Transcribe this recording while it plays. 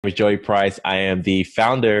Is Joey Price. I am the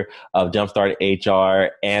founder of Jumpstart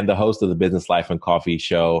HR and the host of the Business Life and Coffee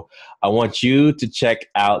Show. I want you to check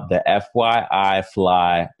out the Fyi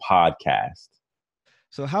Fli podcast.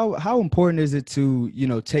 So how important is it to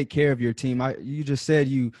take care of your team? You just said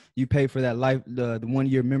you pay for that the 1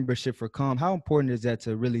 year membership for Calm. How important is that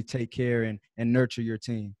to really take care and nurture your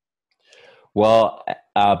team? Well,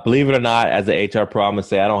 believe it or not, as an HR pro, I'm gonna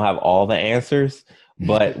say I don't have all the answers.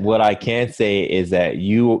 But what I can say is that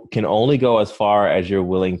you can only go as far as you're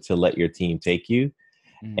willing to let your team take you.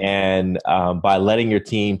 Mm-hmm. And by letting your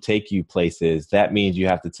team take you places, that means you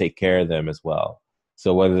have to take care of them as well.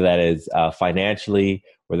 So whether that is financially,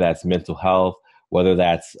 whether that's mental health, whether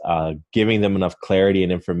that's giving them enough clarity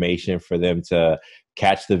and information for them to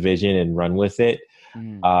catch the vision and run with it,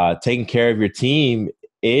 taking care of your team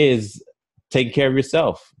is taking care of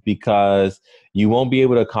yourself, because you won't be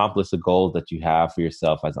able to accomplish the goals that you have for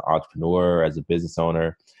yourself as an entrepreneur, as a business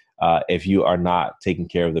owner, if you are not taking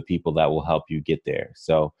care of the people that will help you get there.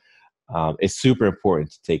 So it's super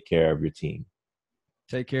important to take care of your team.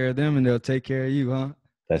 Take care of them and they'll take care of you, huh?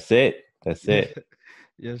 That's it. That's it.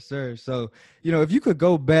 Yes, sir. So, if you could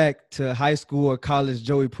go back to high school or college,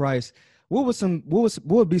 Joey Price, what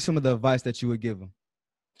would be some of the advice that you would give him?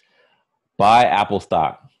 Buy Apple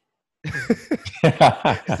stock.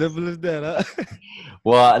 Simple as that, huh?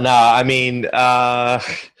 Well, no, I mean, other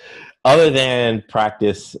than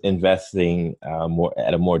practice investing more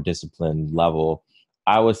at a more disciplined level,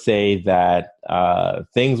 I would say that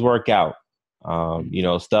things work out.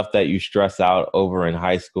 Stuff that you stress out over in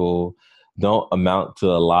high school don't amount to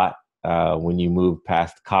a lot when you move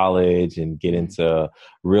past college and get into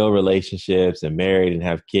real relationships and married and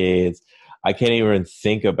have kids. I can't even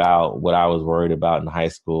think about what I was worried about in high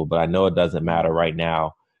school, but I know it doesn't matter right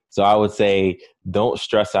now. So I would say don't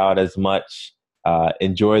stress out as much,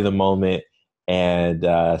 enjoy the moment, and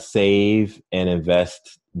save and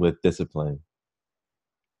invest with discipline.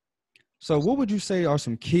 So what would you say are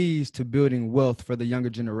some keys to building wealth for the younger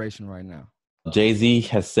generation right now? Jay-Z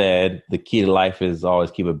has said the key to life is always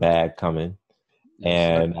keep a bag coming.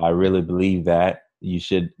 And I really believe that. You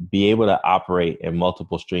should be able to operate in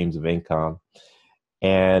multiple streams of income.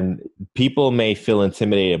 And people may feel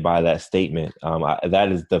intimidated by that statement.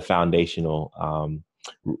 That is the foundational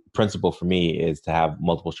principle for me, is to have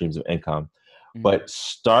multiple streams of income. Mm-hmm. But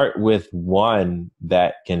start with one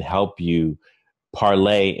that can help you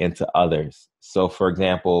parlay into others. So for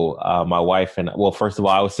example, my wife and, well, first of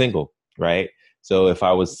all, I was single, right? So if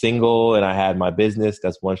I was single and I had my business,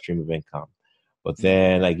 that's one stream of income. But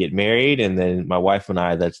then I get married, and then my wife and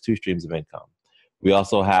I, that's two streams of income. We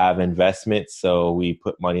also have investments. So we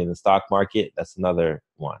put money in the stock market. That's another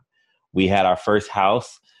one. We had our first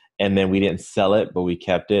house, and then we didn't sell it, but we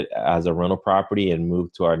kept it as a rental property and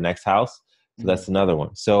moved to our next house. So that's another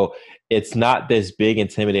one. So it's not this big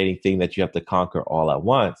intimidating thing that you have to conquer all at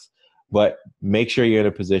once, but make sure you're in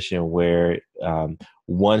a position where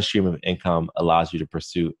one stream of income allows you to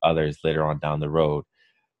pursue others later on down the road.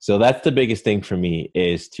 So that's the biggest thing for me,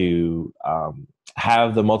 is to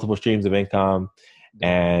have the multiple streams of income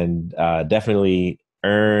and definitely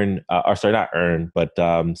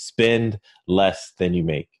spend less than you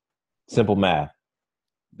make. Simple math.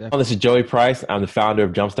 Definitely. This is Joey Price. I'm the founder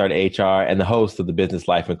of Jumpstart HR and the host of the Business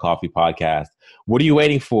Life and Coffee podcast. What are you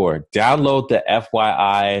waiting for? Download the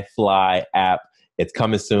Fyi Fli app. It's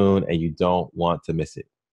coming soon, and you don't want to miss it.